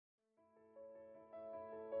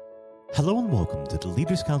Hello and welcome to the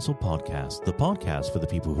Leaders Council podcast, the podcast for the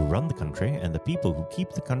people who run the country and the people who keep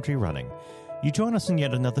the country running. You join us on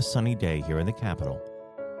yet another sunny day here in the capital.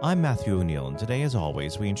 I'm Matthew O'Neill, and today, as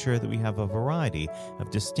always, we ensure that we have a variety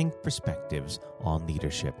of distinct perspectives on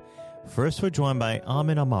leadership. First, we're joined by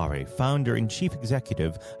Amin Amiri, founder and chief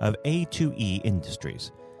executive of A2E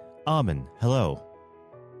Industries. Amin, hello.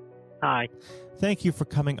 Hi. Thank you for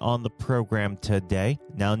coming on the program today.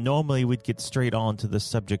 Now, normally we'd get straight on to the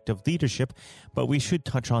subject of leadership, but we should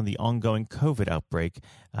touch on the ongoing COVID outbreak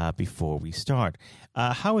before we start.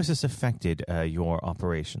 How has this affected your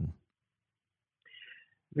operation?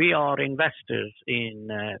 We are investors in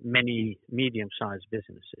many medium-sized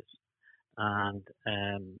businesses, and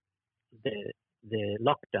the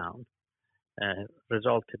lockdown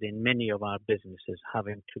resulted in many of our businesses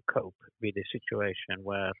having to cope with a situation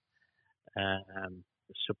where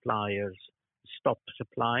suppliers stopped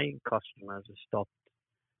supplying, customers stopped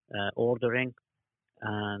ordering,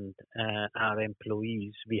 and our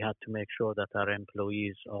employees, we had to make sure that our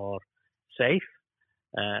employees are safe.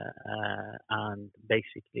 And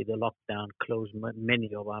basically, the lockdown closed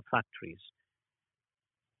many of our factories.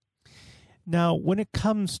 Now, when it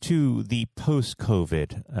comes to the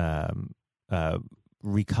post-COVID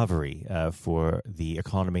recovery for the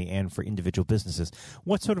economy and for individual businesses,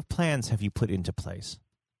 what sort of plans have you put into place?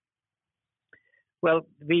 Well,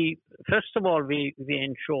 first of all, we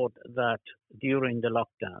ensured that during the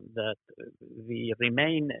lockdown that we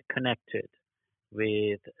remain connected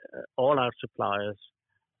with all our suppliers,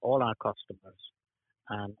 all our customers,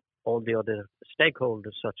 and all the other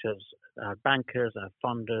stakeholders such as our bankers, our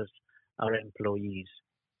funders, our employees.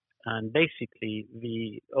 And basically,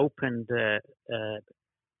 we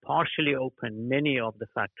partially opened many of the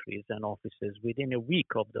factories and offices within a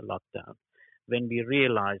week of the lockdown, when we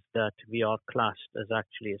realized that we are classed as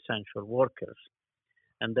actually essential workers.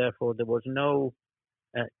 And therefore, there was no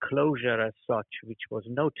closure as such, which was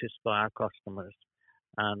noticed by our customers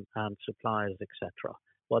and suppliers, etc.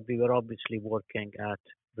 But we were obviously working at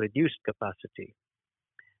reduced capacity.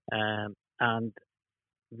 And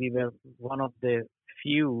we were one of the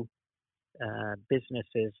few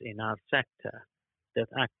businesses in our sector that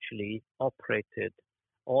actually operated,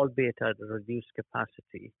 albeit at a reduced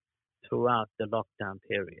capacity, throughout the lockdown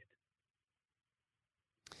period.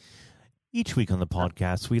 Each week on the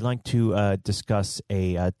podcast, we like to discuss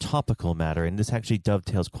a topical matter, and this actually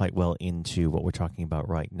dovetails quite well into what we're talking about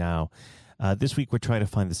right now. This week, we're trying to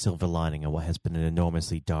find the silver lining of what has been an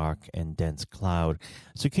enormously dark and dense cloud.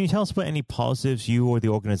 So can you tell us about any positives you or the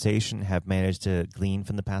organization have managed to glean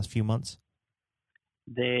from the past few months?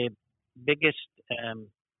 The biggest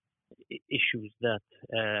issues that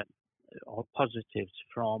are positives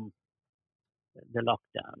from the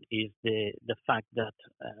lockdown is the fact that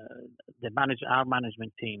our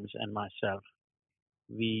management teams and myself,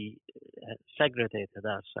 we segregated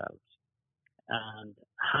ourselves and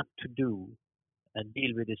had to deal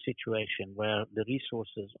with a situation where the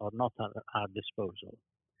resources are not at our disposal,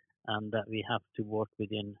 and that we have to work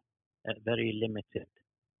within a very limited,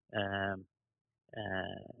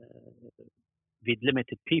 with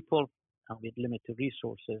limited people and with limited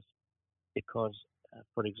resources, because,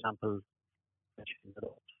 for example,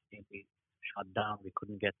 we shut down, we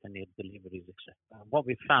couldn't get any deliveries, etc. What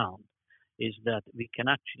we found is that we can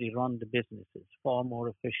actually run the businesses far more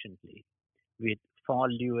efficiently with far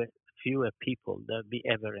fewer people than we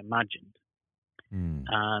ever imagined.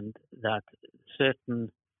 And that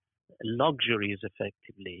certain luxuries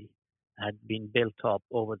effectively had been built up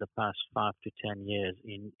over the past 5 to 10 years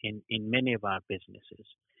in many of our businesses,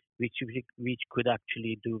 which we could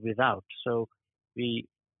actually do without. So we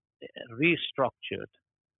restructured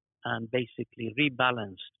and basically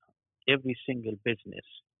rebalanced every single business,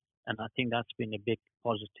 and I think that's been a big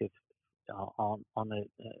positive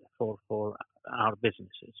for our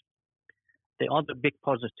businesses. The other big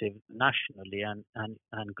positive nationally and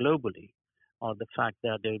globally are the fact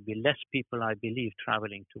that there will be less people, I believe,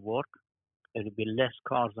 traveling to work. There will be less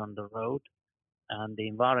cars on the road, and the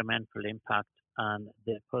environmental impact and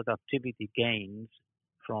the productivity gains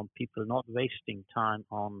from people not wasting time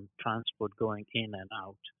on transport going in and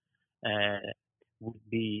out would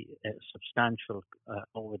be substantial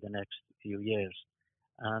over the next few years.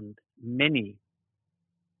 And many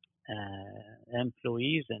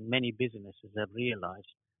employees and many businesses have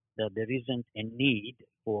realized that there isn't a need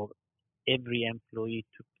for every employee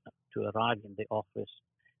to arrive in the office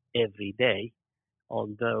every day,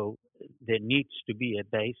 although there needs to be a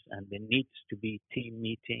base and there needs to be team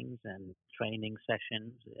meetings and training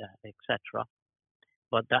sessions, etc.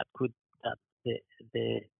 But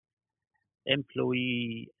the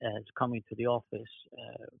employee coming to the office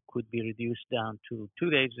could be reduced down to 2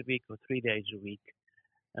 days a week or 3 days a week,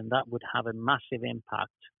 and that would have a massive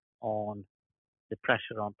impact on the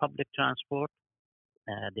pressure on public transport,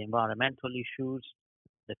 the environmental issues,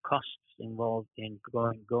 the costs involved in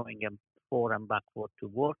going and for and backward to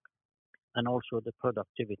work, and also the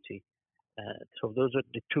productivity. So those are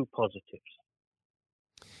the two positives.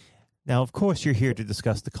 Now, of course, you're here to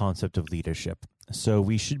discuss the concept of leadership, so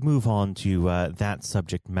we should move on to that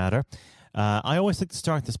subject matter. I always like to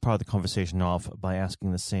start this part of the conversation off by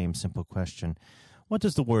asking the same simple question. What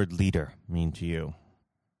does the word leader mean to you?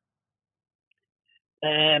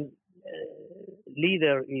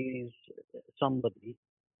 Leader is somebody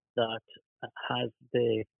that has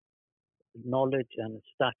the knowledge and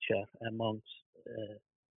stature amongst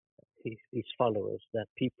his followers, that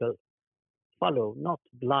people follow not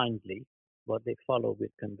blindly, but they follow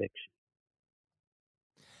with conviction.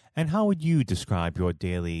 And how would you describe your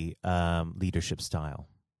daily leadership style?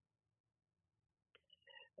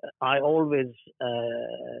 I always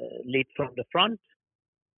lead from the front.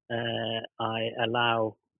 I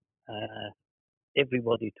allow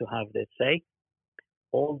everybody to have their say.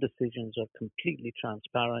 All decisions are completely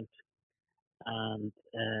transparent, and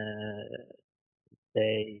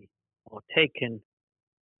they are taken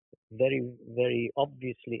very, very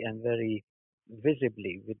obviously and very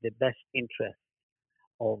visibly with the best interest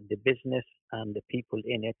of the business and the people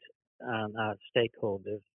in it and our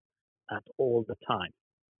stakeholders at all the time.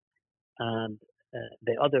 And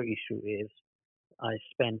the other issue is I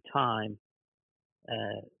spend time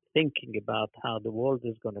thinking about how the world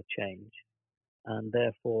is going to change, and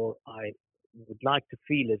therefore I would like to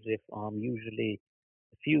feel as if I'm usually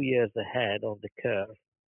a few years ahead of the curve,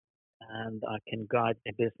 and I can guide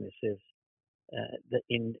the businesses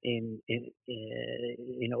in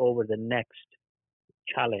over the next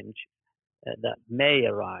challenge that may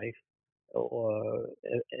arrive, or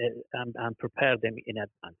and prepare them in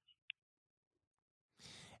advance.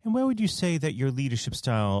 And where would you say that your leadership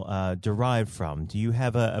style derived from? Do you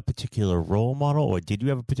have a particular role model, or did you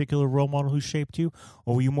have a particular role model who shaped you,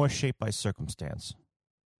 or were you more shaped by circumstance?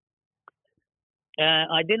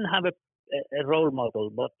 I didn't have a role model,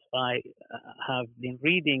 but I have been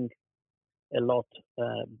reading a lot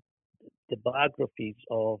the biographies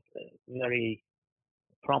of very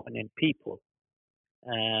prominent people,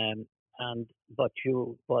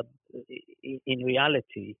 but in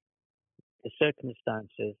reality, the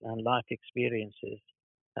circumstances and life experiences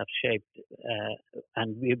have shaped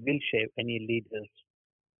and will shape any leader's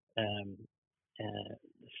um,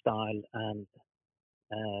 style and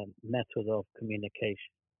method of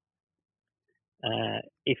communication.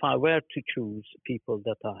 If I were to choose people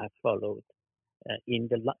that I have followed in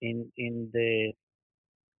the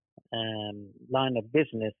line of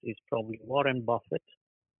business, is probably Warren Buffett,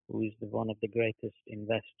 who is one of the greatest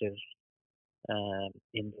investors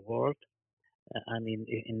in the world, and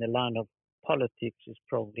in the line of politics is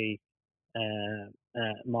probably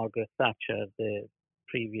Margaret Thatcher, the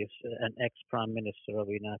previous an ex-prime minister of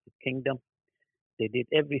the United Kingdom. They did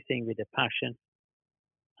everything with a passion,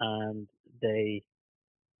 and they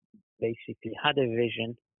basically had a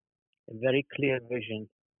vision, a very clear vision,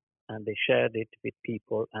 and they shared it with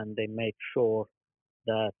people, and they made sure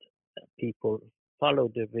that people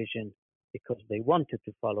followed the vision because they wanted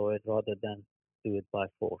to follow it rather than do it by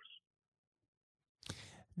force.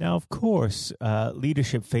 Now, of course,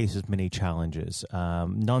 leadership faces many challenges,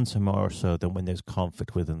 none so more so than when there's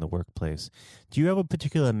conflict within the workplace. Do you have a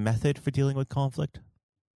particular method for dealing with conflict?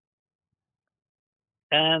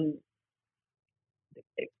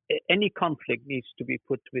 Any conflict needs to be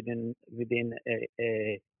put within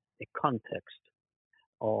a context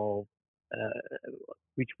of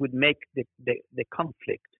which would make the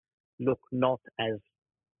conflict look not as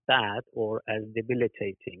bad or as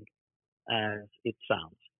debilitating as it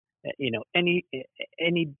sounds. Any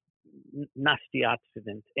nasty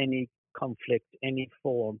accident, any conflict, any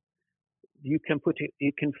form, you can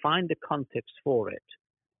find the context for it,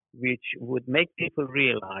 which would make people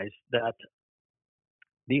realize that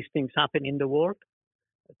these things happen in the world,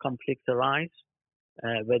 conflicts arise,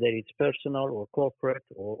 whether it's personal or corporate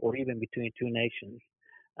or even between two nations.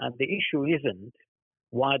 And the issue isn't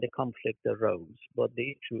why the conflict arose, but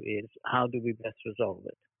the issue is how do we best resolve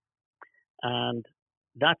it. And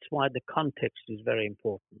that's why the context is very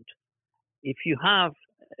important. If you have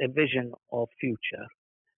a vision of future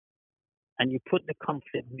and you put the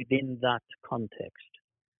conflict within that context,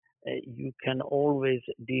 you can always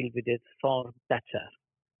deal with it far better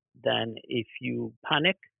than if you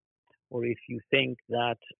panic or if you think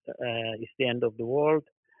that it's the end of the world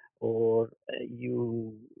or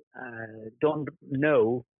you don't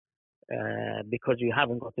know because you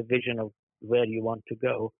haven't got a vision of where you want to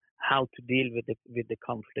go, how to deal with the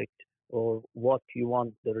conflict, or what you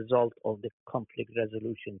want the result of the conflict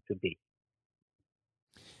resolution to be.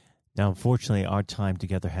 Now, unfortunately, our time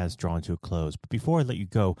together has drawn to a close. But before I let you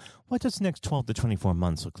go, what does the next 12 to 24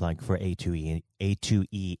 months look like for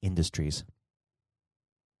A2E Industries?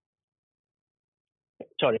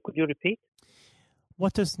 Sorry, could you repeat?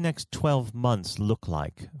 What does the next 12 months look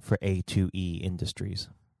like for A2E Industries?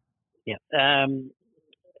 Yeah.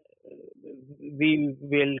 We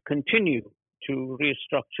will continue to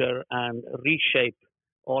restructure and reshape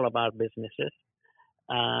all of our businesses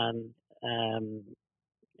and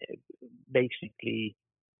basically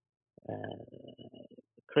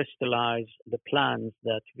crystallize the plans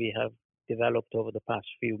that we have developed over the past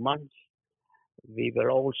few months. We will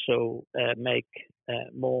also make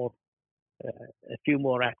a few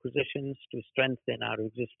more acquisitions to strengthen our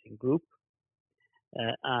existing group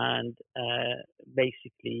and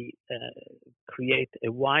basically create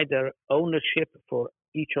a wider ownership for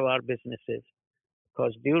each of our businesses.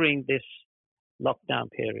 Because during this lockdown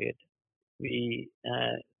period, we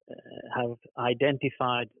have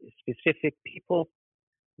identified specific people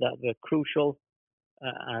that were crucial,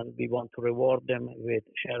 and we want to reward them with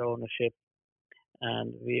share ownership.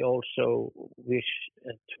 And we also wish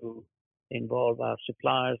to involve our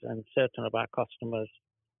suppliers and certain of our customers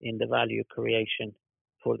in the value creation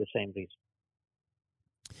for the same reason.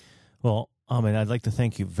 Well, Amin, I'd like to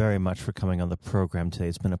thank you very much for coming on the program today.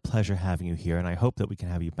 It's been a pleasure having you here, and I hope that we can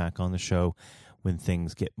have you back on the show when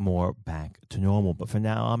things get more back to normal. But for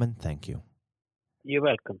now, Amin, thank you. You're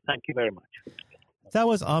welcome. Thank you very much. That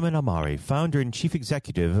was Amin Amiri, founder and chief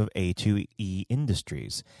executive of A2E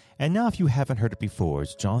Industries. And now, if you haven't heard it before,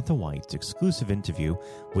 it's Jonathan White's exclusive interview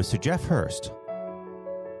with Sir Geoff Hurst.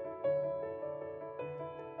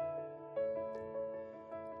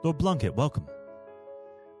 Lord Blunkett, welcome.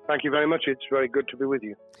 Thank you very much. It's very good to be with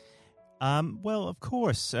you. Well, of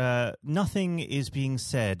course, nothing is being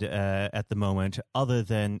said at the moment other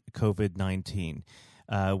than COVID-19,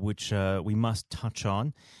 which we must touch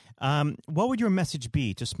on. What would your message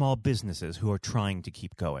be to small businesses who are trying to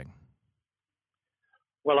keep going?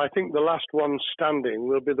 Well, I think the last ones standing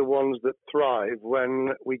will be the ones that thrive when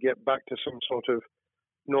we get back to some sort of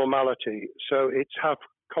normality. So it's have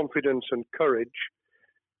confidence and courage.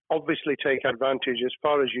 Obviously take advantage as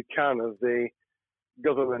far as you can of the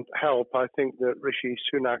government help. I think that Rishi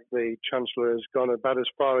Sunak, the Chancellor, has gone about as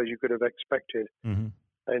far as you could have expected. Mm-hmm.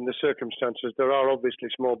 In the circumstances. There are obviously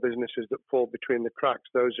small businesses that fall between the cracks.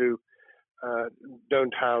 Those who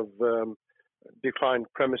don't have defined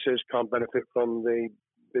premises can't benefit from the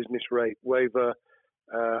business rate waiver,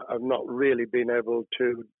 have not really been able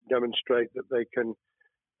to demonstrate that they can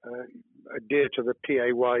adhere to the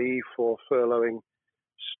PAYE for furloughing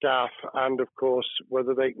staff, and of course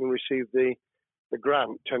whether they can receive the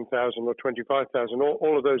grant, 10,000 or 25,000.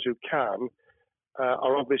 All of those who can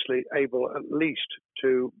are obviously able at least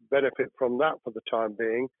to benefit from that for the time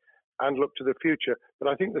being and look to the future. But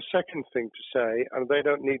I think the second thing to say, and they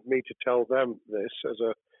don't need me to tell them this as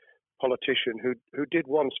a politician who did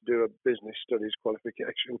once do a business studies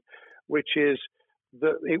qualification, which is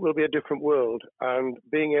that it will be a different world, and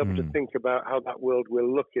being able to think about how that world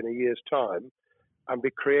will look in a year's time and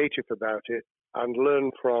be creative about it and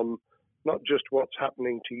learn from not just what's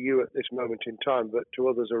happening to you at this moment in time, but to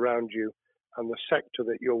others around you and the sector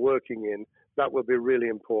that you're working in, that will be really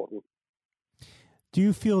important. Do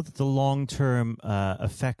you feel that the long-term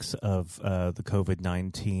effects of the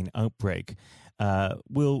COVID-19 outbreak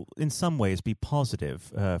will in some ways be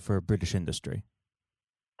positive for British industry?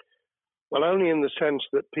 Well, only in the sense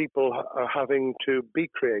that people are having to be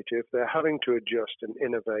creative, they're having to adjust and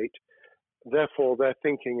innovate. Therefore, they're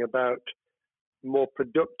thinking about more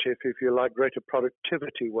productive, if you like, greater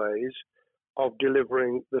productivity ways of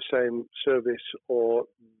delivering the same service or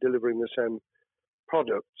delivering the same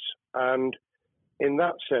products. And in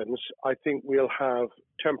that sense, I think we'll have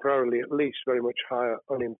temporarily at least very much higher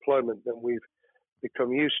unemployment than we've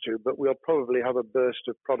become used to, but we'll probably have a burst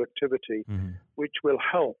of productivity, which will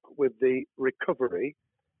help with the recovery.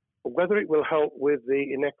 Whether it will help with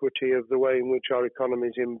the inequity of the way in which our economy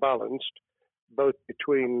is imbalanced, both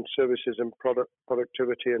between services and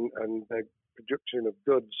productivity and the production of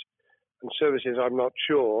goods and services, I'm not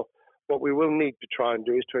sure. What we will need to try and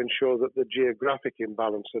do is to ensure that the geographic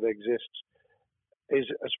imbalance that exists is,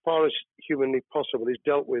 as far as humanly possible, is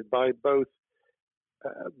dealt with by both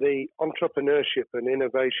the entrepreneurship and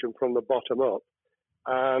innovation from the bottom up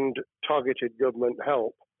and targeted government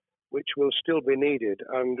help, which will still be needed.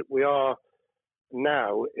 And we are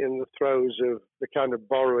now in the throes of the kind of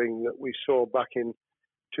borrowing that we saw back in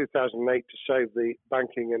 2008 to save the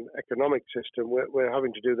banking and economic system. We're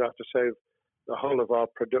having to do that to save the whole of our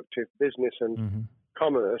productive business and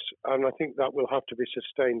commerce, and I think that will have to be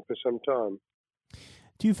sustained for some time.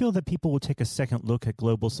 Do you feel that people will take a second look at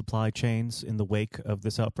global supply chains in the wake of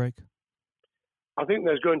this outbreak? I think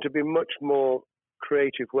there's going to be much more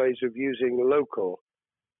creative ways of using local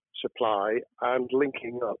supply and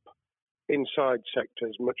linking up inside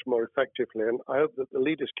sectors much more effectively. And I hope that the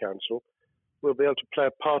Leaders' Council will be able to play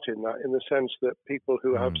a part in that, in the sense that people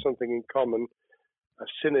who have something in common, a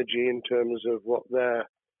synergy in terms of what they're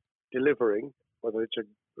delivering, whether it's a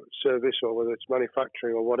service or whether it's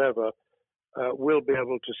manufacturing or whatever, will be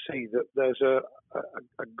able to see that there's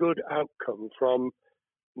a good outcome from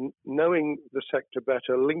knowing the sector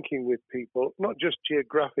better, linking with people, not just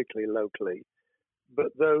geographically, locally, but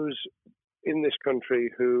those in this country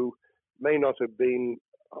who may not have been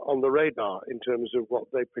on the radar in terms of what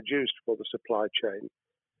they produced for the supply chain.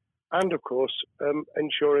 And of course,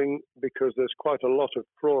 ensuring, because there's quite a lot of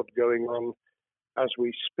fraud going on as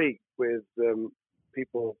we speak with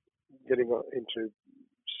people getting into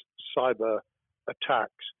cyber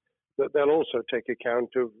attacks, that they'll also take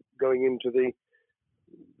account of going into the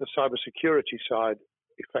cyber security side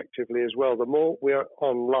effectively as well. The more we are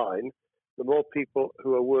online, the more people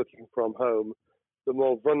who are working from home, the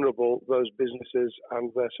more vulnerable those businesses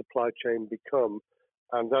and their supply chain become.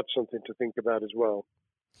 And that's something to think about as well.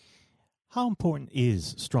 How important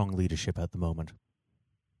is strong leadership at the moment?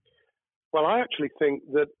 Well, I actually think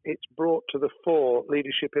that it's brought to the fore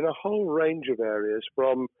leadership in a whole range of areas,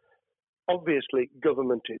 from obviously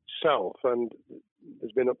government itself, and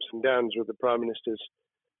there's been ups and downs with the Prime Minister's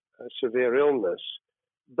severe illness,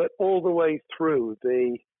 but all the way through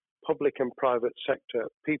the public and private sector.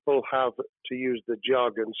 People have, to use the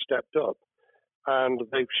jargon, stepped up, and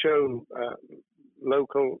they've shown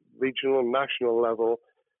local, regional, national level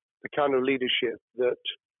the kind of leadership that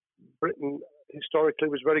Britain historically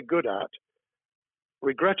was very good at.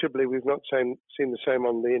 Regrettably, we've not seen the same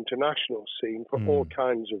on the international scene for all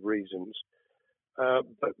kinds of reasons,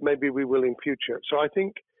 but maybe we will in future. So I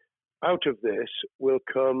think out of this will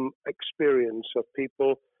come experience of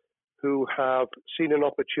people who have seen an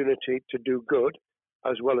opportunity to do good,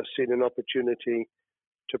 as well as seen an opportunity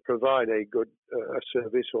to provide a good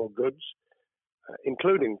service or goods,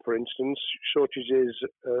 including, for instance, shortages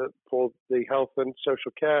for the health and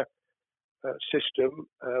social care system,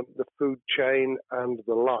 the food chain and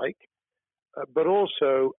the like. But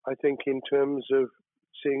also, I think, in terms of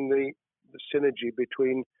seeing the synergy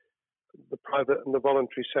between the private and the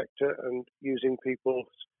voluntary sector and using people's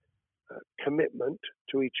commitment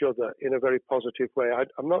to each other in a very positive way.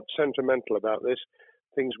 I'm not sentimental about this.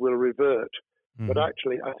 Things will revert. But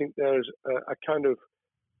actually, I think there's a kind of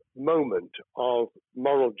moment of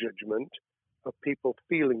moral judgment of people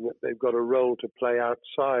feeling that they've got a role to play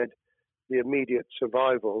outside the immediate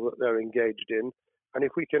survival that they're engaged in. And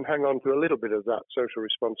if we can hang on to a little bit of that social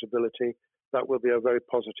responsibility, that will be a very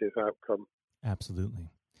positive outcome. Absolutely.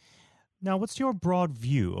 Now, what's your broad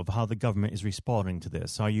view of how the government is responding to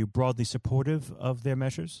this? Are you broadly supportive of their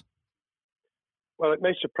measures? Well, it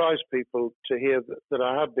may surprise people to hear that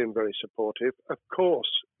I have been very supportive. Of course,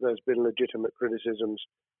 there's been legitimate criticisms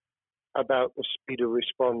about the speed of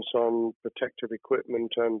response on protective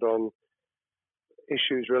equipment and on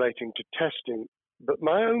issues relating to testing. But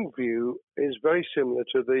my own view is very similar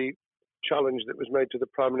to the challenge that was made to the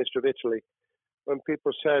Prime Minister of Italy when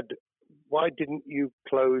people said, why didn't you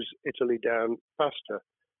close Italy down faster?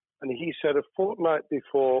 And he said, a fortnight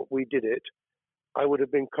before we did it, I would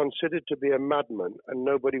have been considered to be a madman and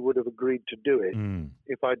nobody would have agreed to do it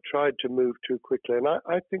if I'd tried to move too quickly. And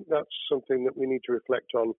I think that's something that we need to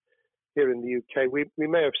reflect on here in the UK. We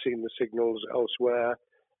may have seen the signals elsewhere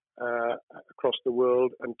across the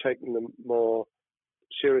world and taken them more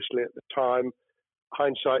seriously at the time.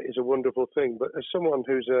 Hindsight is a wonderful thing, but as someone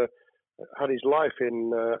who's had his life in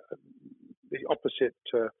the opposite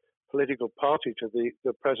political party to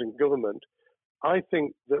the present government, I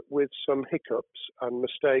think that with some hiccups and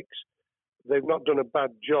mistakes, they've not done a bad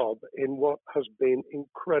job in what has been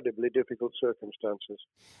incredibly difficult circumstances.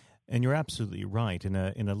 And you're absolutely right. In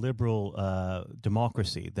a liberal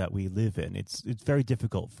democracy that we live in, it's very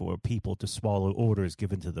difficult for people to swallow orders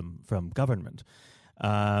given to them from government.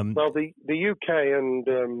 Well, the UK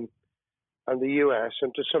and the US,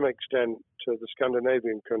 and to some extent the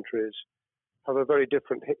Scandinavian countries, have a very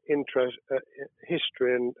different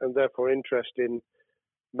history and therefore interest in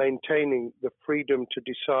maintaining the freedom to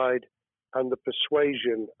decide and the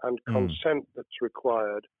persuasion and consent that's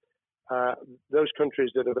required. those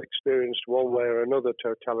countries that have experienced one way or another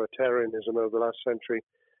totalitarianism over the last century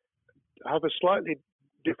have a slightly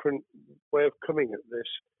different way of coming at this.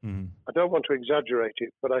 I don't want to exaggerate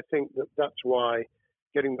it, but I think that that's why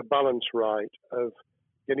getting the balance right of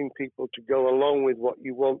getting people to go along with what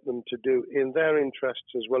you want them to do in their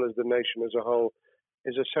interests as well as the nation as a whole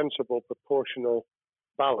is a sensible, proportional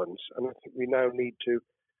balance. And I think we now need to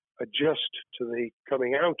adjust to the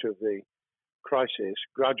coming out of the crisis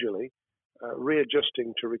gradually,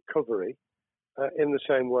 readjusting to recovery in the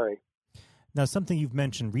same way. Now, something you've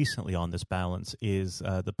mentioned recently on this balance is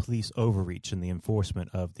the police overreach in the enforcement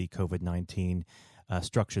of the COVID-19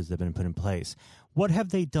 structures that have been put in place. What have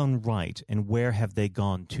they done right, and where have they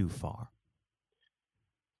gone too far?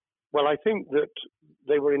 Well, I think that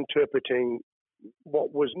they were interpreting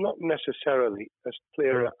what was not necessarily as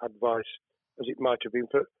clear advice as it might have been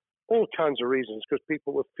for all kinds of reasons, because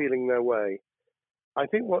people were feeling their way. I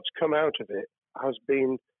think what's come out of it has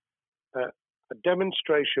been a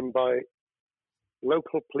demonstration by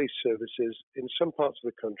local police services in some parts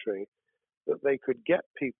of the country that they could get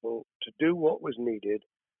people to do what was needed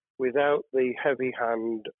without the heavy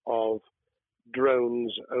hand of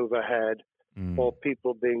drones overhead or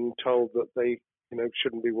people being told that they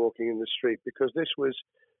shouldn't be walking in the street, because this was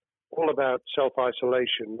all about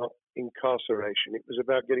self-isolation, not incarceration. It was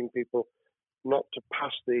about getting people not to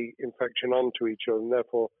pass the infection on to each other and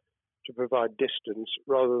therefore to provide distance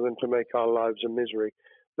rather than to make our lives a misery.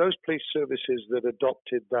 Those police services that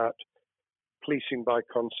adopted that policing by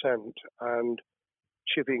consent and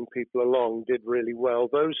chivying people along did really well.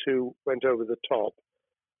 Those who went over the top,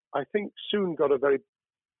 I think, soon got a very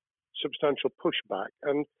substantial pushback.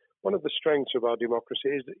 And one of the strengths of our democracy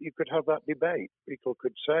is that you could have that debate. People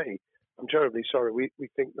could say, I'm terribly sorry, we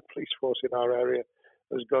think the police force in our area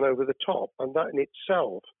has gone over the top. And that in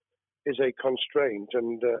itself is a constraint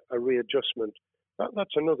and a readjustment.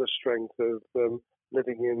 That's another strength of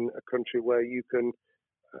living in a country where you can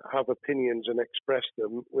have opinions and express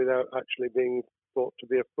them without actually being thought to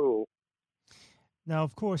be a fool. Now,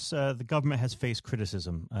 of course, the government has faced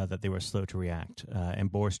criticism that they were slow to react,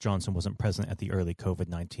 and Boris Johnson wasn't present at the early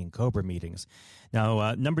COVID-19 COBRA meetings.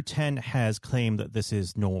 Now, Number 10 has claimed that this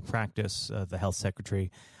is normal practice. The health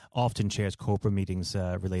secretary often chairs COBRA meetings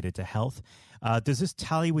related to health. Does this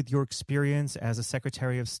tally with your experience as a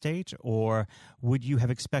Secretary of State, or would you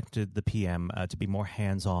have expected the PM to be more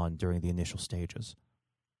hands-on during the initial stages?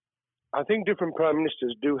 I think different prime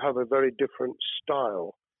ministers do have a very different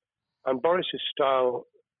style. And Boris's style,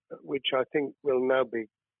 which I think will now be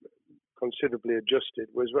considerably adjusted,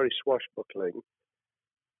 was very swashbuckling.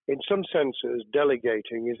 In some senses,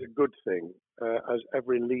 delegating is a good thing, as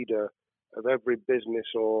every leader of every business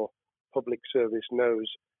or public service knows.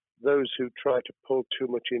 Those who try to pull too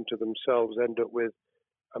much into themselves end up with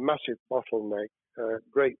a massive bottleneck,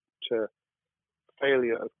 great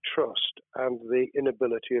failure of trust, and the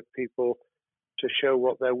inability of people to show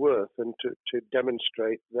what they're worth and to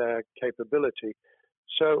demonstrate their capability.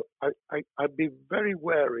 So I'd be very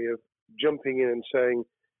wary of jumping in and saying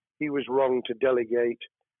he was wrong to delegate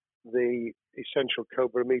the essential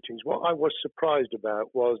COBRA meetings. What I was surprised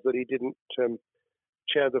about was that he didn't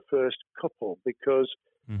chair the first couple, because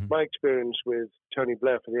my experience with Tony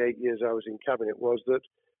Blair for the 8 years I was in cabinet was that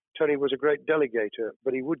Tony was a great delegator,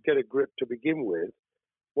 but he would get a grip to begin with,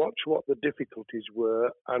 watch what the difficulties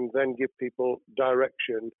were, and then give people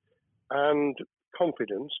direction and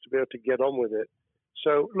confidence to be able to get on with it.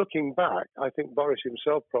 So looking back, I think Boris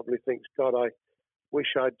himself probably thinks, God, I wish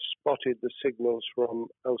I'd spotted the signals from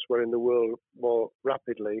elsewhere in the world more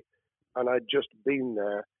rapidly, and I'd just been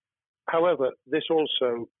there. However, this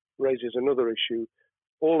also raises another issue.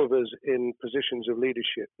 All of us in positions of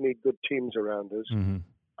leadership need good teams around us.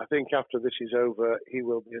 I think after this is over, he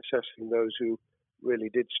will be assessing those who really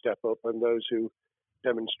did step up and those who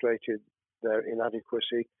demonstrated their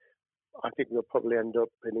inadequacy. I think we'll probably end up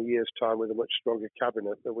in a year's time with a much stronger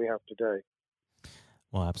cabinet than we have today.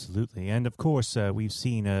 Well, absolutely. And of course, we've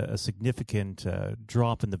seen a significant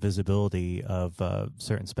drop in the visibility of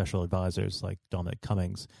certain special advisors like Dominic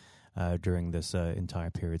Cummings during this entire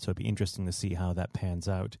period. So it'd be interesting to see how that pans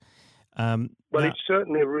out. It's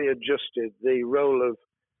certainly readjusted the role of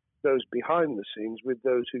those behind the scenes with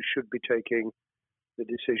those who should be taking the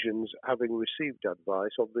decisions, having received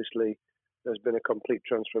advice. Obviously, there's been a complete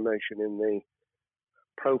transformation in the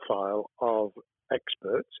profile of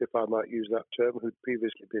experts, if I might use that term, who'd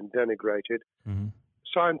previously been denigrated.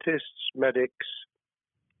 Scientists, medics,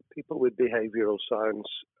 people with behavioral science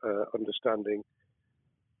understanding.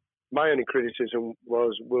 My only criticism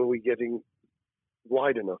was, were we getting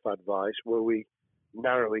wide enough advice? Were we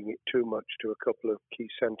narrowing it too much to a couple of key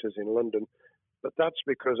centres in London. But that's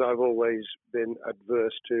because I've always been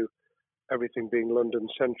adverse to everything being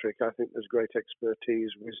London-centric. I think there's great expertise,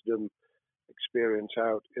 wisdom, experience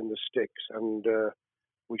out in the sticks, and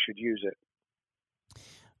we should use it.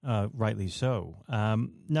 Rightly so.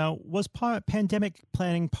 Now, was pandemic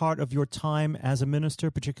planning part of your time as a minister,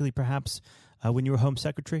 particularly perhaps when you were Home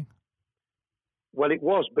Secretary? Well, it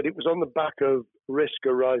was, but it was on the back of risk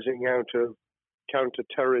arising out of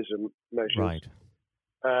counter-terrorism measures. Right.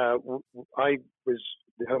 I was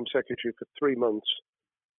the Home Secretary for 3 months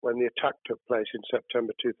when the attack took place in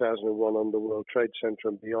September 2001 on the World Trade Center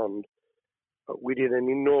and beyond. We did an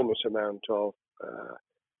enormous amount of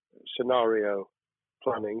scenario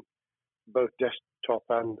planning, both desktop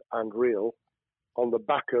and real. On the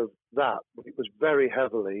back of that, it was very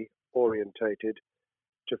heavily orientated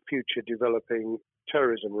to future developing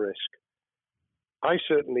terrorism risk. I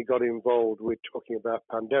certainly got involved with talking about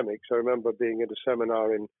pandemics. I remember being at a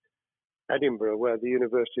seminar in Edinburgh where the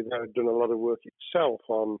university there had done a lot of work itself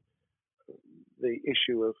on the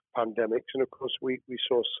issue of pandemics. And of course, we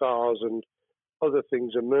saw SARS and other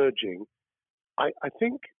things emerging. I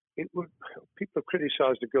think people have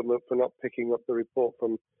criticised the government for not picking up the report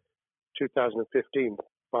from 2015,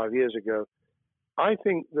 5 years ago. I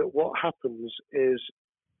think that what happens is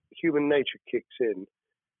human nature kicks in.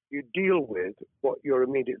 You deal with what you're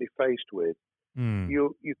immediately faced with.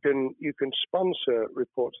 You can sponsor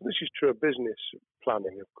reports, and this is true of business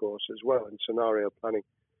planning, of course, as well, and scenario planning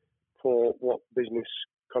for what business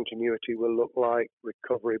continuity will look like,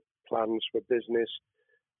 recovery plans for business,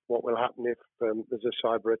 what will happen if there's a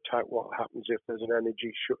cyber attack, what happens if there's an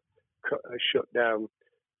energy shutdown.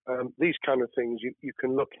 These kind of things you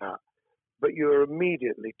can look at, but you're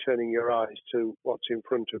immediately turning your eyes to what's in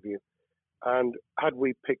front of you. And had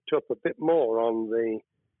we picked up a bit more on the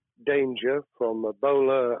danger from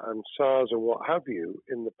Ebola and SARS and what have you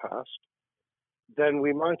in the past, then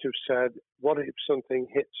we might have said, what if something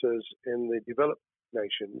hits us in the developed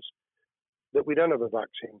nations that we don't have a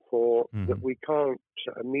vaccine for, that we can't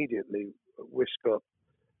immediately whisk up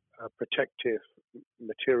protective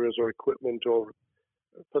materials or equipment, or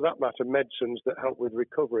for that matter, medicines that help with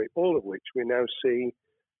recovery, all of which we now see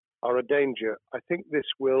are a danger. I think this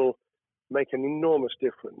will make an enormous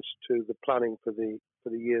difference to the planning for the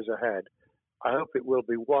years ahead. I hope it will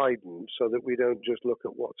be widened so that we don't just look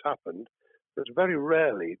at what's happened, but very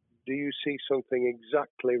rarely do you see something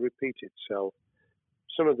exactly repeat itself.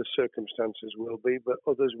 Some of the circumstances will be, but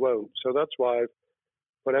others won't. So that's why I've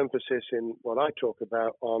put emphasis in what I talk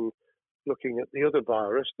about on looking at the other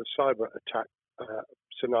virus, the cyber attack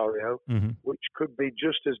scenario, which could be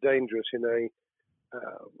just as dangerous in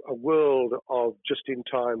a world of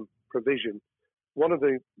just-in-time provision. One of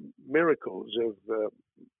the miracles of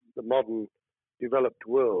the modern developed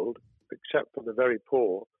world, except for the very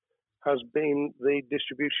poor, has been the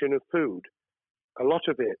distribution of food. A lot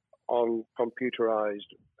of it on computerized,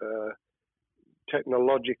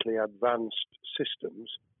 technologically advanced systems.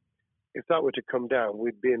 If that were to come down,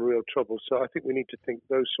 we'd be in real trouble. So I think we need to think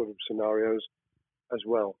those sort of scenarios as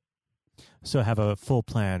well. So have a full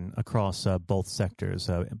plan across both sectors,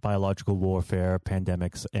 biological warfare,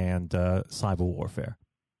 pandemics, and cyber warfare.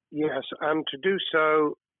 Yes, and to do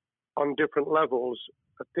so on different levels.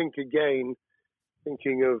 I think, again,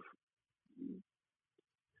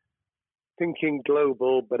 thinking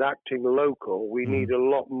global but acting local, we need a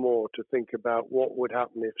lot more to think about what would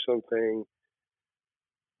happen if something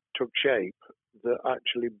took shape that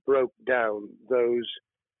actually broke down those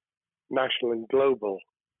national and global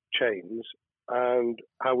chains and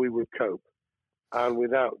how we would cope. And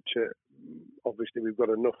without, obviously, we've got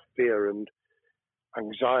enough fear and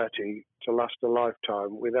anxiety to last a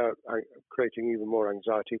lifetime. Without creating even more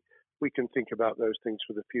anxiety, we can think about those things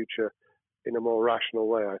for the future in a more rational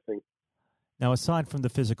way, I think. Now, aside from the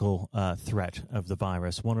physical threat of the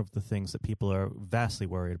virus, one of the things that people are vastly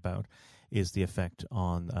worried about is the effect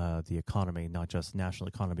on the economy, not just national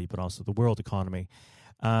economy, but also the world economy.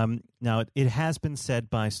 Now, it has been said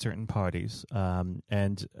by certain parties,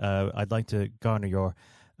 and I'd like to garner your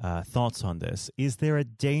thoughts on this. Is there a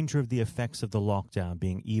danger of the effects of the lockdown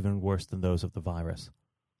being even worse than those of the virus?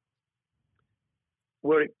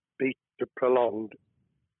 Were it be prolonged,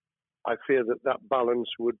 I fear that balance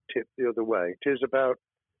would tip the other way. It is about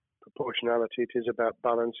proportionality. It is about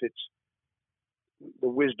balance. It's the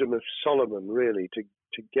wisdom of Solomon, really,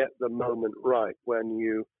 to get the moment right when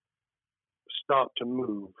you start to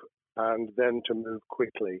move and then to move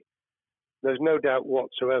quickly. There's no doubt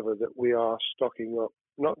whatsoever that we are stocking up,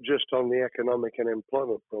 not just on the economic and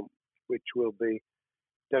employment front, which will be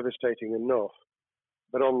devastating enough,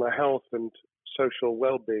 but on the health and social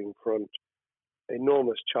well-being front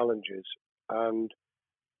enormous challenges, and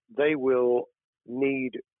they will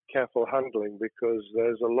need careful handling because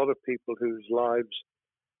there's a lot of people whose lives,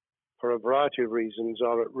 for a variety of reasons,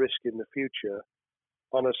 are at risk in the future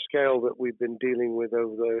on a scale that we've been dealing with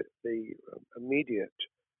over the immediate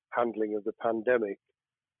handling of the pandemic,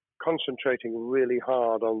 concentrating really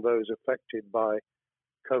hard on those affected by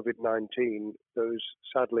COVID-19, those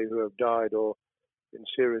sadly who have died or been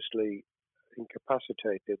seriously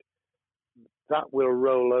incapacitated. That will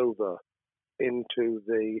roll over into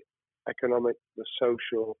the economic, the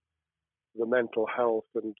social, the mental health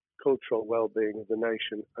and cultural well-being of the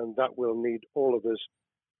nation, and that will need all of us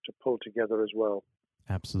to pull together as well.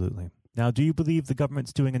 Absolutely. Now, do you believe the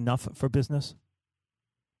government's doing enough for business?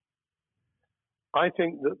 I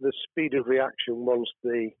think that the speed of reaction once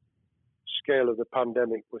the scale of the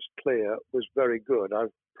pandemic was clear was very good. I've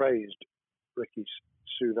praised Rishi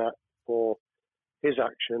Sunak for his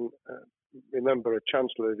action. Remember, a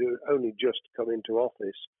chancellor who only just come into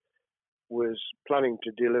office was planning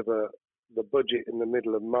to deliver the budget in the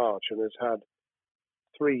middle of March and has had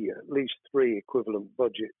at least three equivalent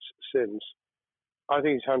budgets since. I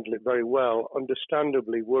think he's handled it very well.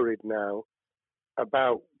 Understandably worried now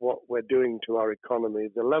about what we're doing to our economy.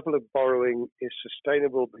 The level of borrowing is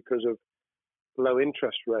sustainable because of low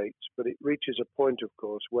interest rates, but it reaches a point, of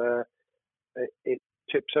course, where it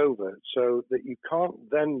tips over so that you can't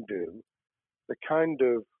then do the kind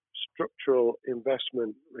of structural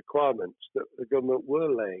investment requirements that the government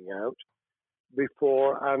were laying out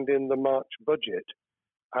before and in the March budget.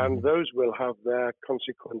 And those will have their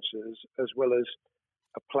consequences as well as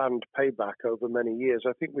a planned payback over many years.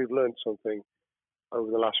 I think we've learned something over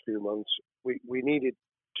the last few months. We needed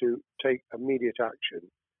to take immediate action.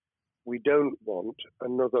 We don't want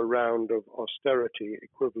another round of austerity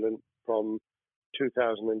equivalent from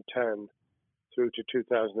 2010 through to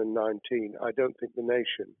 2019. I don't think the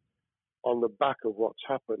nation, on the back of what's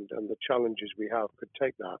happened and the challenges we have, could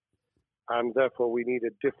take that. And therefore, we need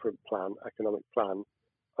a different plan, economic plan,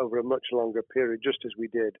 over a much longer period, just as we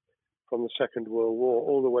did from the Second World War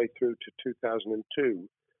all the way through to 2002,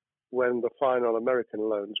 when the final American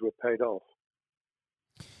loans were paid off.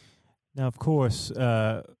 Now, of course,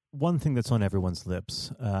 one thing that's on everyone's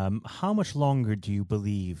lips, how much longer do you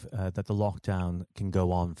believe that the lockdown can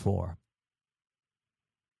go on for?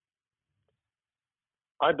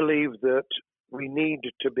 I believe that we need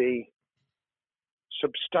to be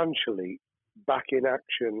substantially back in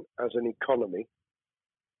action as an economy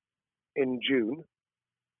in June.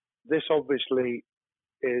 This obviously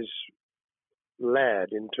is led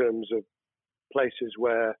in terms of places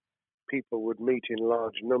where people would meet in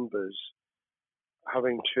large numbers,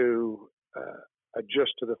 having to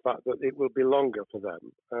adjust to the fact that it will be longer for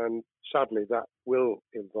them. And sadly, that will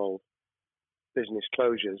involve business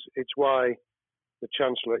closures. It's why the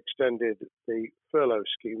Chancellor extended the furlough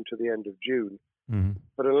scheme to the end of June. Mm-hmm.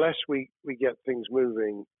 But unless we get things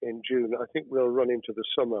moving in June, I think we'll run into the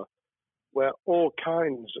summer where all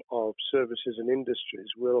kinds of services and industries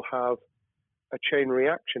will have a chain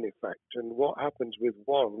reaction effect. And what happens with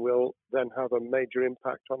one will then have a major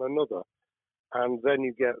impact on another. And then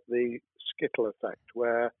you get the skittle effect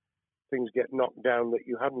where things get knocked down that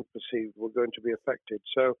you hadn't perceived were going to be affected.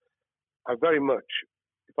 So I very much,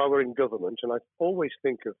 if I were in government, and I always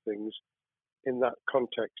think of things in that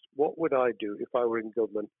context, what would I do if I were in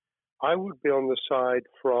government? I would be on the side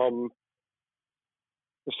from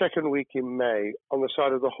the second week in May, on the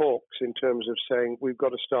side of the hawks in terms of saying we've got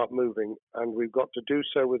to start moving, and we've got to do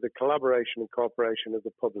so with the collaboration and cooperation of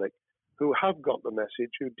the public who have got the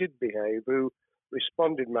message, who did behave, who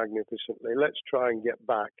responded magnificently. Let's try and get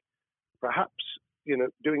back, perhaps,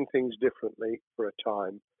 doing things differently for a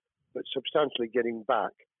time, but substantially getting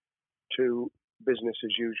back to business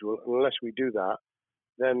as usual. Unless we do that,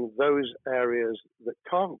 then those areas that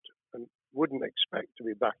can't and wouldn't expect to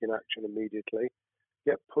be back in action immediately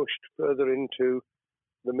get pushed further into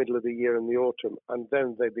the middle of the year and the autumn, and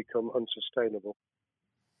then they become unsustainable.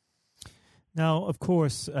 Now, of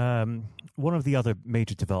course, one of the other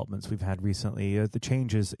major developments we've had recently are the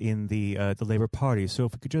changes in the Labour Party. So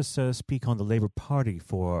if we could just speak on the Labour Party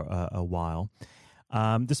for a while.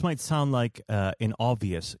 This might sound like an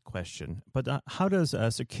obvious question, but how does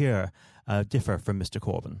Sir Keir differ from Mr.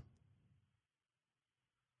 Corbyn?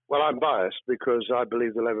 Well, I'm biased because I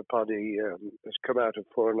believe the Labour Party has come out of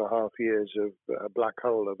 4.5 years of a black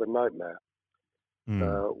hole of a nightmare,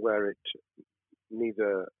 where it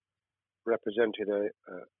neither represented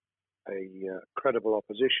a credible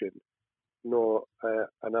opposition nor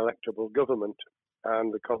an electable government,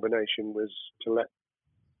 and the combination was to let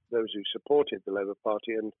those who supported the Labour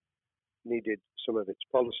Party and needed some of its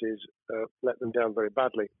policies, let them down very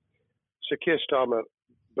badly. Sir Keir Starmer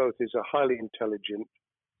both is a highly intelligent,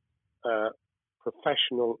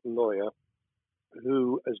 professional lawyer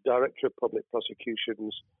who, as Director of Public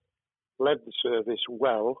Prosecutions, led the service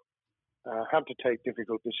well, had to take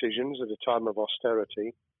difficult decisions at a time of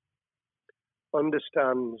austerity,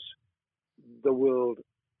 understands the world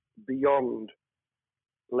beyond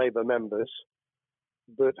Labour members,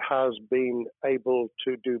 but has been able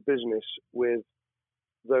to do business with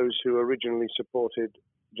those who originally supported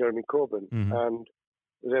Jeremy Corbyn and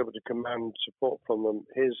was able to command support from them.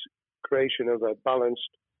 His creation of a balanced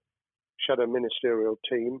shadow ministerial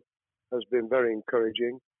team has been very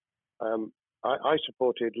encouraging. I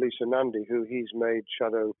supported Lisa Nandy, who he's made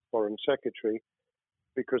shadow foreign secretary,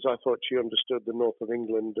 because I thought she understood the north of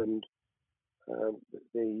England and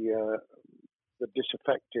the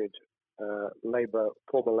disaffected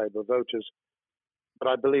former Labour voters. But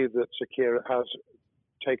I believe that Sir Keir has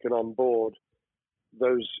taken on board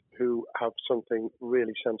those who have something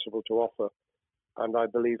really sensible to offer, and I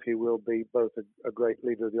believe he will be both a great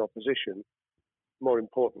leader of the opposition. More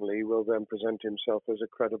importantly, he will then present himself as a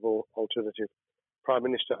credible alternative Prime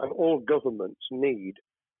Minister. And all governments need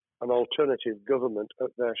an alternative government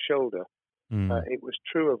at their shoulder. It was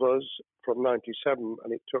true of us from 97,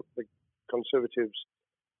 and it took the Conservatives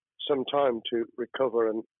some time to recover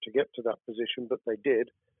and to get to that position, but they did,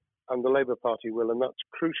 and the Labour Party will, and that's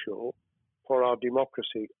crucial for our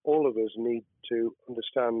democracy. All of us need to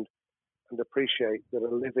understand and appreciate that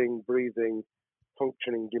a living, breathing,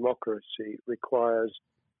 functioning democracy requires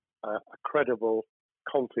a credible,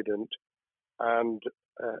 confident, and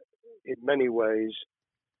in many ways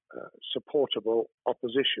supportable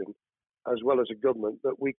opposition, as well as a government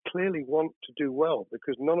that we clearly want to do well,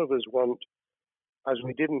 because none of us want, as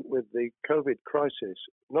we didn't with the COVID crisis,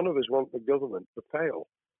 none of us want the government to fail.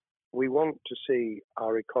 We want to see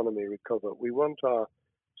our economy recover. We want our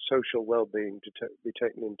social well-being to be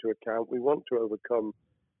taken into account. We want to overcome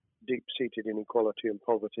deep-seated inequality and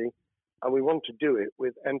poverty, and we want to do it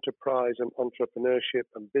with enterprise and entrepreneurship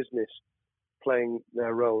and business playing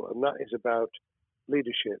their role. And that is about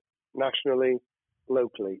leadership nationally,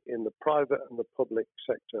 locally, in the private and the public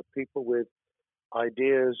sector, people with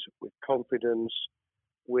ideas, with confidence,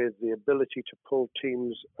 with the ability to pull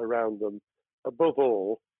teams around them, above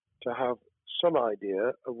all, to have some idea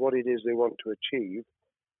of what it is they want to achieve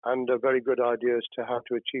and a very good idea as to how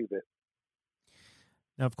to achieve it.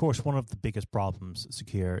 Now, of course, one of the biggest problems Sir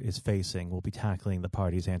Keir is facing will be tackling the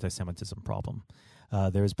party's anti-Semitism problem.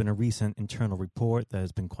 There has been a recent internal report that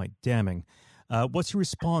has been quite damning. What's your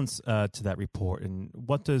response to that report, and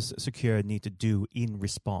what does Sir Keir need to do in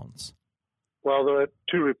response? Well, there are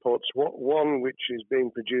two reports. One which is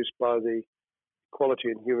being produced by the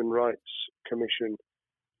Equality and Human Rights Commission,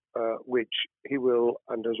 which he will,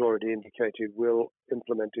 and has already indicated, will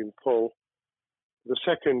implement in full. The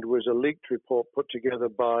second was a leaked report put together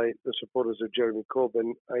by the supporters of Jeremy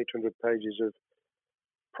Corbyn, 800 pages of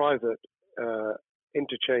private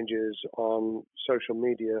interchanges on social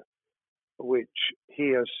media, which he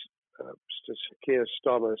has, Keir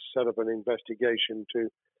Starmer, set up an investigation to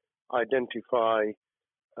identify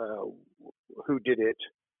who did it,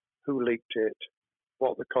 who leaked it,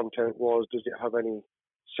 what the content was, does it have any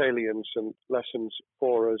salience and lessons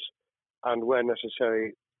for us, and where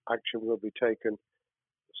necessary, action will be taken.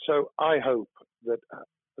 So I hope that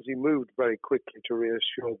as he moved very quickly to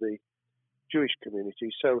reassure the Jewish community,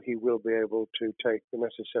 so he will be able to take the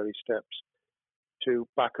necessary steps to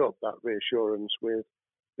back up that reassurance with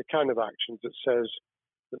the kind of actions that says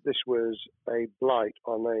that this was a blight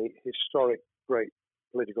on a historic, great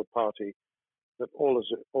political party that all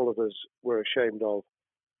of us were ashamed of.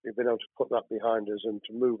 We've been able to put that behind us and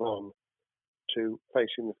to move on to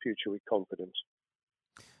facing the future with confidence.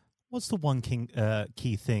 What's the one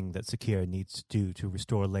key thing that Sir Keir needs to do to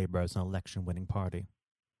restore Labour as an election-winning party?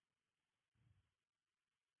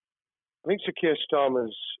 I think Sir Keir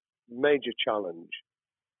Starmer's major challenge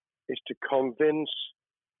is to convince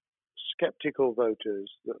sceptical voters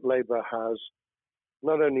that Labour has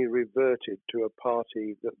not only reverted to a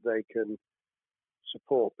party that they can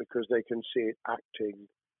support because they can see it acting,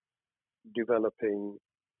 developing,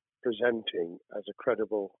 presenting as a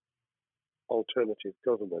credible alternative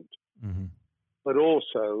government, but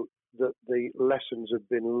also that the lessons have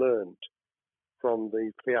been learned from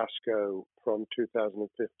the fiasco from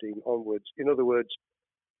 2015 onwards. In other words,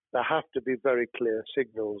 there have to be very clear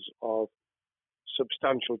signals of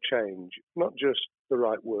substantial change, not just the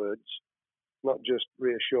right words, not just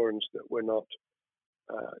reassurance that we're not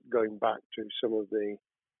going back to some of the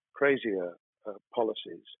crazier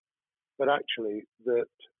policies, but actually that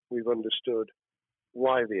we've understood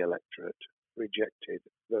why the electorate rejected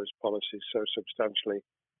those policies so substantially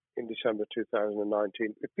in December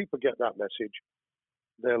 2019. If people get that message,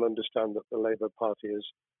 they'll understand that the Labour Party has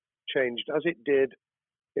changed, as it did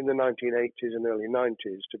in the 1980s and early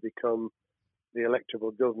 90s, to become the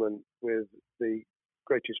electable government with the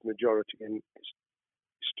greatest majority and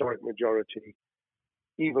historic majority,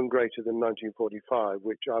 even greater than 1945,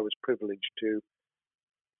 which I was privileged to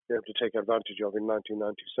be able to take advantage of in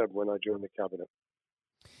 1997 when I joined the cabinet.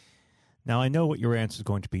 Now, I know what your answer is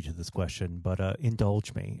going to be to this question, but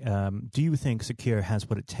indulge me. Do you think Sir Keir has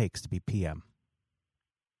what it takes to be PM?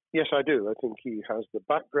 Yes, I do. I think he has the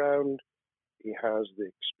background, he has the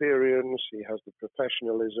experience, he has the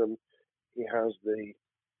professionalism, he has the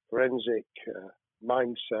forensic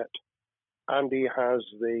mindset, and he has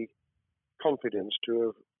the confidence to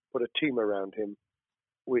have put a team around him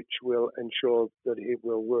which will ensure that it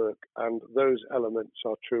will work. And those elements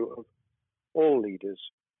are true of all leaders.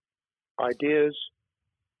 Ideas,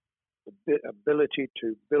 the ability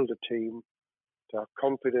to build a team, to have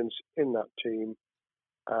confidence in that team,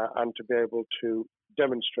 and to be able to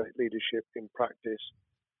demonstrate leadership in practice,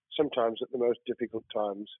 sometimes at the most difficult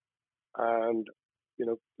times. And,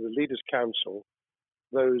 the Leaders' Council,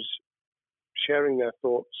 those sharing their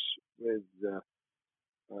thoughts with the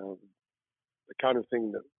kind of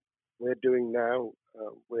thing that we're doing now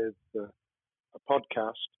with a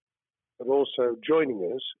podcast, but also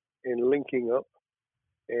joining us in linking up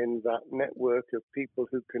in that network of people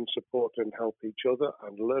who can support and help each other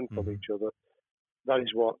and learn from each other. That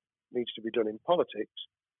is what needs to be done in politics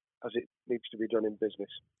as it needs to be done in business.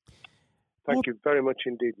 Thank you very much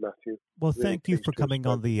indeed, Matthew. Well, thank you for coming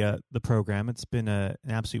on the program. It's been an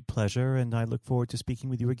absolute pleasure, and I look forward to speaking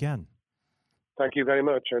with you again. Thank you very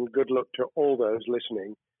much, and good luck to all those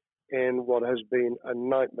listening in what has been a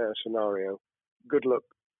nightmare scenario. Good luck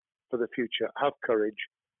for the future. Have courage,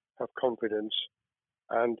 have confidence,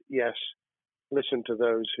 and yes, listen to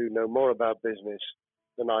those who know more about business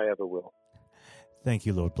than I ever will. Thank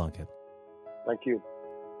you, Lord Blunkett. Thank you.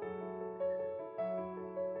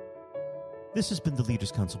 This has been the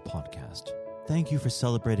Leaders' Council podcast. Thank you for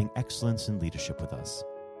celebrating excellence in leadership with us.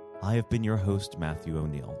 I have been your host, Matthew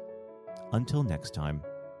O'Neill. Until next time,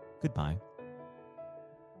 goodbye.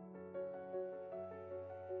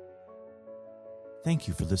 Thank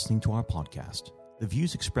you for listening to our podcast. The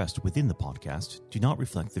views expressed within the podcast do not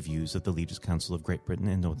reflect the views of the Leaders' Council of Great Britain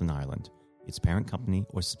and Northern Ireland, its parent company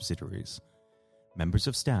or subsidiaries, members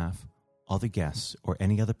of staff, other guests, or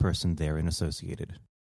any other person therein associated.